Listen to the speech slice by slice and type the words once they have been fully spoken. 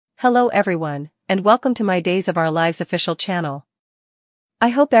Hello everyone, and welcome to my Days of Our Lives official channel. I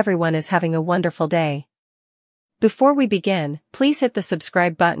hope everyone is having a wonderful day. Before we begin, please hit the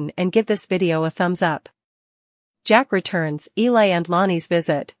subscribe button and give this video a thumbs up. Jack returns, Eli and Lani's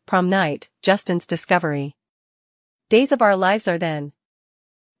visit, prom night, Justin's discovery. Days of Our Lives are then.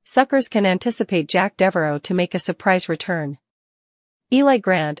 Suckers can anticipate Jack Devereaux to make a surprise return. Eli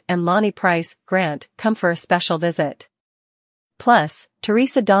Grant and Lani Price Grant come for a special visit. Plus,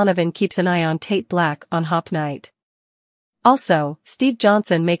 Teresa Donovan keeps an eye on Tate Black on Hop Night. Also, Steve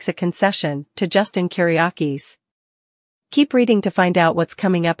Johnson makes a concession to Justin Kiriakis. Keep reading to find out what's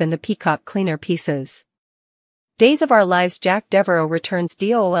coming up in the Peacock Cleaner pieces. Days of Our Lives. Jack Devereaux returns.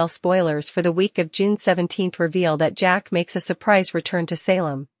 DOOL spoilers for the week of June 17 reveal that Jack makes a surprise return to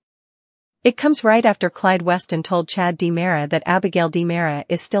Salem. It comes right after Clyde Weston told Chad DiMera that Abigail DiMera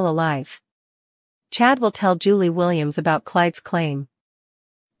is still alive. Chad will tell Julie Williams about Clyde's claim.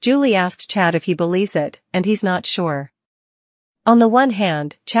 Julie asks Chad if he believes it, and he's not sure. On the one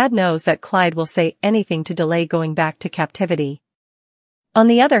hand, Chad knows that Clyde will say anything to delay going back to captivity. On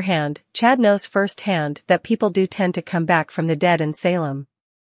the other hand, Chad knows firsthand that people do tend to come back from the dead in Salem.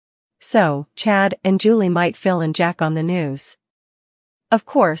 So, Chad and Julie might fill in Jack on the news. Of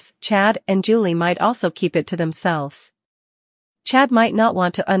course, Chad and Julie might also keep it to themselves. Chad might not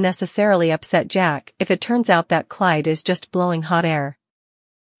want to unnecessarily upset Jack if it turns out that Clyde is just blowing hot air.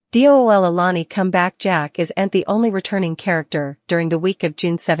 DOOL Alani come back. Jack isn't the only returning character during the week of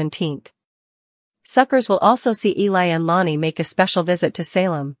June 17. Suckers will also see Eli and Lani make a special visit to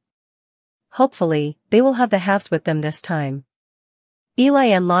Salem. Hopefully, they will have the halves with them this time. Eli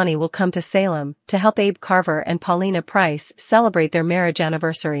and Lani will come to Salem to help Abe Carver and Paulina Price celebrate their marriage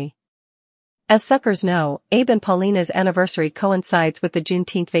anniversary. As suckers know, Abe and Paulina's anniversary coincides with the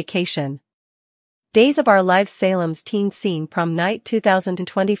Juneteenth vacation. Days of Our Lives. Salem's teen scene prom night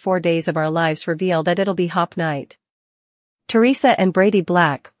 2024. Days of Our Lives reveal that it'll be Hop Night. Teresa and Brady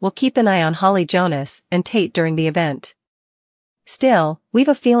Black will keep an eye on Holly Jonas and Tate during the event. Still, we've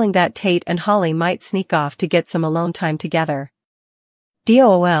a feeling that Tate and Holly might sneak off to get some alone time together.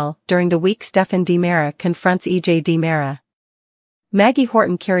 DOOL. During the week, Stephen DiMera confronts EJ DiMera. Maggie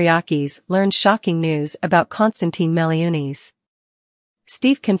Horton Kiriakis learns shocking news about Constantine Meliunis.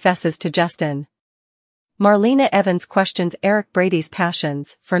 Steve confesses to Justin. Marlena Evans questions Eric Brady's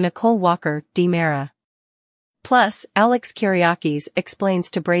passions for Nicole Walker DiMera. Plus, Alex Kiriakis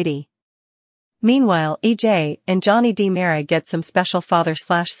explains to Brady. Meanwhile, EJ and Johnny DiMera get some special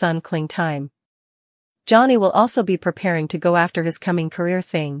father/son cling time. Johnny will also be preparing to go after his coming career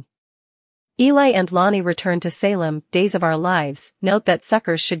thing. Eli and Lani return to Salem. Days of Our Lives. Note that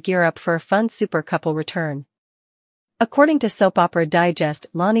suckers should gear up for a fun super couple return. According to Soap Opera Digest,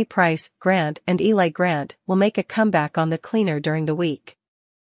 Lani Price Grant and Eli Grant will make a comeback on The Cleaner during the week.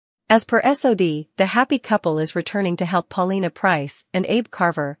 As per SOD, the happy couple is returning to help Paulina Price and Abe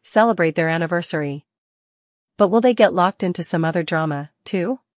Carver celebrate their anniversary. But will they get locked into some other drama,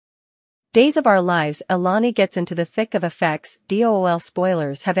 too? Days of Our Lives. Alani gets into the thick of effects. DOOL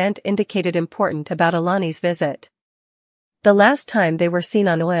spoilers haven't indicated important about Alani's visit. The last time they were seen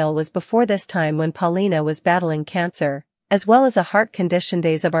on oil was before this time when Paulina was battling cancer, as well as a heart condition.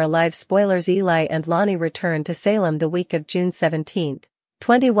 Days of Our Lives spoilers. Eli and Lani return to Salem the week of June 17,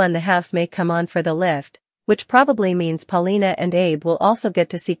 21. The halves may come on for the lift, which probably means Paulina and Abe will also get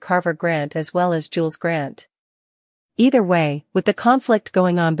to see Carver Grant as well as Jules Grant. Either way, with the conflict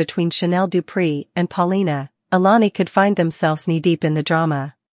going on between Chanel Dupree and Paulina, Alani could find themselves knee-deep in the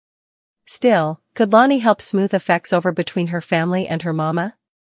drama. Still, could Lani help smooth effects over between her family and her mama?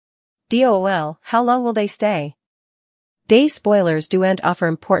 DOOL. How long will they stay? Days spoilers don't offer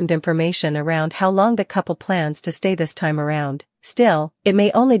important information around how long the couple plans to stay this time around. Still, it may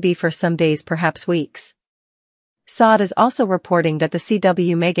only be for some days, perhaps weeks. SOD is also reporting that the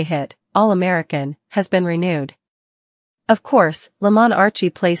CW mega hit, All American, has been renewed. Of course, Lamont Archie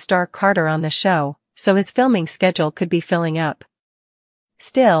plays Star Carter on the show, so his filming schedule could be filling up.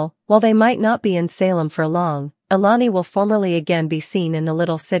 Still, while they might not be in Salem for long, Alani will formally again be seen in the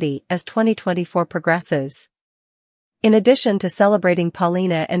little city as 2024 progresses. In addition to celebrating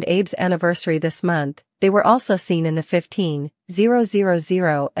Paulina and Abe's anniversary this month, they were also seen in the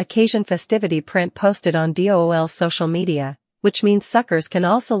 15,000 occasion festivity print posted on DOOL's social media, which means suckers can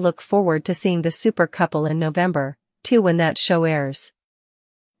also look forward to seeing the super couple in November, too, when that show airs.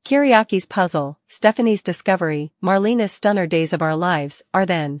 Kiriakis' puzzle, Stephanie's discovery, Marlena's stunner. Days of Our Lives are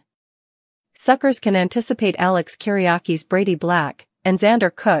then. Suckers can anticipate Alex Kiriakis, Brady Black, and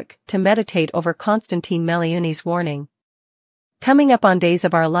Xander Cook to meditate over Constantine Meliunis' warning. Coming up on Days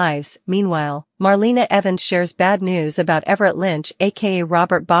of Our Lives, meanwhile, Marlena Evans shares bad news about Everett Lynch aka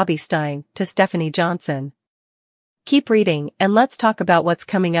Robert Bobby Stein to Stephanie Johnson. Keep reading and let's talk about what's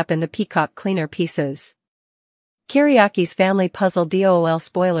coming up in the Peacock Cleaner pieces. Kiriaki's family puzzle DOOL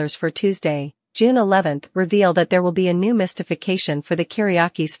spoilers for Tuesday, June 11th reveal that there will be a new mystification for the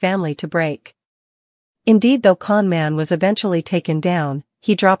Kiriakis family to break. Indeed, though Con Man was eventually taken down,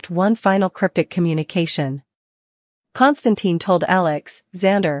 he dropped one final cryptic communication. Constantine told Alex,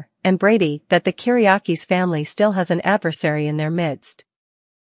 Xander, and Brady that the Kiriakis family still has an adversary in their midst.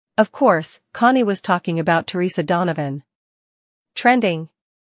 Of course, Connie was talking about Teresa Donovan. Trending.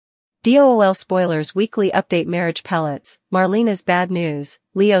 DOOL spoilers weekly update marriage pellets, Marlena's bad news,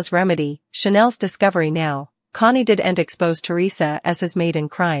 Leo's remedy, Chanel's discovery now, Connie did end expose Teresa as his maid in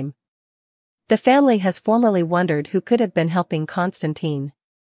crime. The family has formerly wondered who could have been helping Constantine.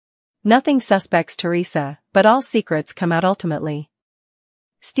 Nothing suspects Teresa, but all secrets come out ultimately.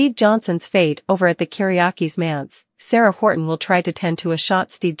 Steve Johnson's fate over at the Kiriakis' manse, Sarah Horton will try to tend to a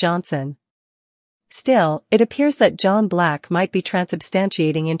shot Steve Johnson. Still, it appears that John Black might be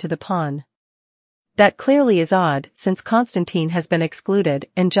transubstantiating into the pawn. That clearly is odd since Constantine has been excluded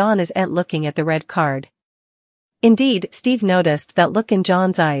and John is looking at the red card. Indeed, Steve noticed that look in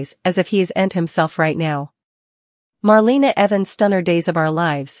John's eyes as if he is himself right now. Marlena Evans' stunner Days of Our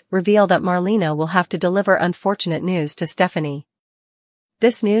Lives reveal that Marlena will have to deliver unfortunate news to Stephanie.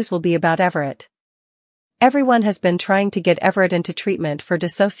 This news will be about Everett. Everyone has been trying to get Everett into treatment for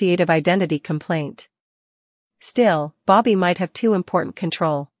dissociative identity complaint. Still, Bobby might have too important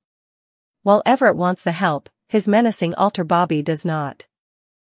control. While Everett wants the help, his menacing alter Bobby does not.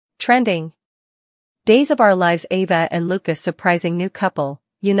 Trending. Days of Our Lives Ava and Lucas surprising new couple,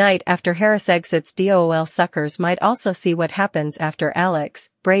 unite after Harris exits DOOL suckers might also see what happens after Alex,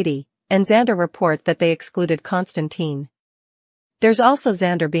 Brady, and Xander report that they excluded Constantine. There's also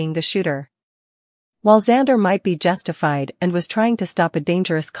Xander being the shooter. While Xander might be justified and was trying to stop a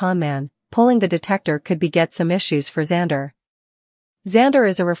dangerous con man, pulling the detector could beget some issues for Xander. Xander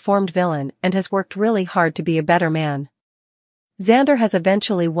is a reformed villain and has worked really hard to be a better man. Xander has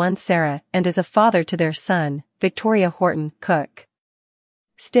eventually won Sarah and is a father to their son, Victoria Horton, Cook.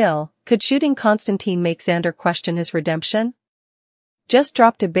 Still, could shooting Constantine make Xander question his redemption? Just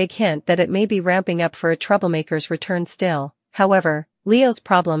dropped a big hint that it may be ramping up for a troublemaker's return still. However, Leo's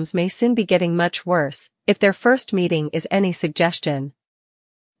problems may soon be getting much worse, if their first meeting is any suggestion.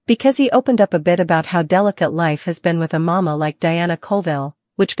 Because he opened up a bit about how delicate life has been with a mama like Diana Colville,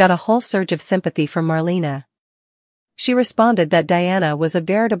 which got a whole surge of sympathy from Marlena. She responded that Diana was a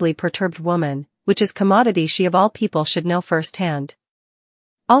veritably perturbed woman, which is commodity she of all people should know firsthand.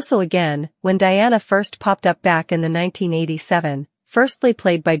 Also again, when Diana first popped up back in the 1987, firstly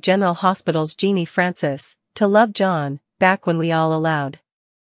played by General Hospital's Jeannie Francis, to love John, back when we all allowed.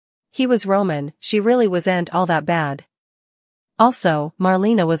 He was Roman, she really wasn't all that bad. Also,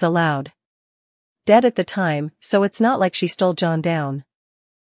 Marlena was allowed. Dead at the time, so it's not like she stole John down.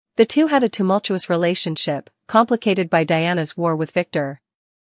 The two had a tumultuous relationship, complicated by Diana's war with Victor.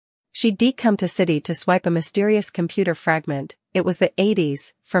 She'd come to city to swipe a mysterious computer fragment, it was the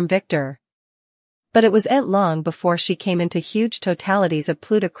 80s, from Victor. But it wasn't long before she came into huge totalities of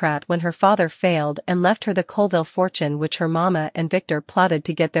plutocrat when her father failed and left her the Colville fortune which her mama and Victor plotted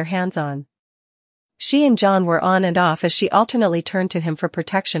to get their hands on. She and John were on and off as she alternately turned to him for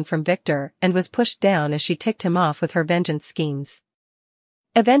protection from Victor and was pushed down as she ticked him off with her vengeance schemes.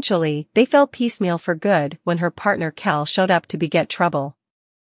 Eventually, they fell piecemeal for good when her partner Cal showed up to beget trouble.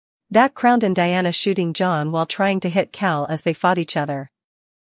 That crowned in Diana shooting John while trying to hit Cal as they fought each other.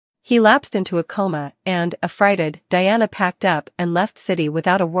 He lapsed into a coma and, affrighted, Diana packed up and left city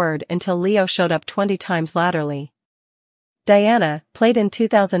without a word until Leo showed up 20 times laterally. Diana, played in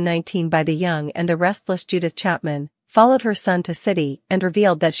 2019 by the young and the restless Judith Chapman, followed her son to city and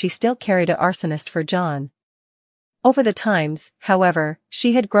revealed that she still carried an arsonist for John. Over the times, however,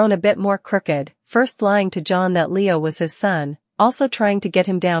 she had grown a bit more crooked, first lying to John that Leo was his son, also trying to get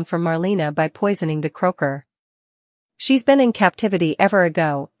him down from Marlena by poisoning the croaker. She's been in captivity ever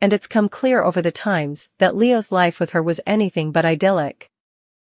ago, and it's come clear over the times that Leo's life with her was anything but idyllic.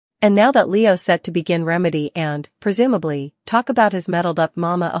 And now that Leo's set to begin remedy and, presumably, talk about his meddled up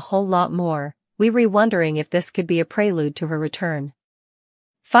mama a whole lot more, we're wondering if this could be a prelude to her return.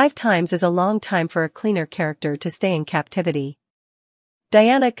 5 times is a long time for a cleaner character to stay in captivity.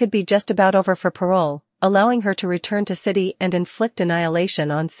 Diana could be just about over for parole, allowing her to return to city and inflict annihilation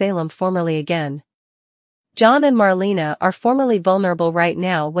on Salem formerly again. John and Marlena are formerly vulnerable right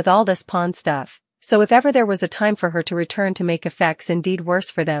now with all this pawn stuff, so if ever there was a time for her to return to make effects indeed worse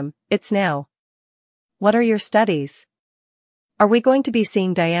for them, it's now. What are your studies? Are we going to be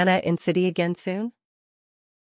seeing Diana in City again soon?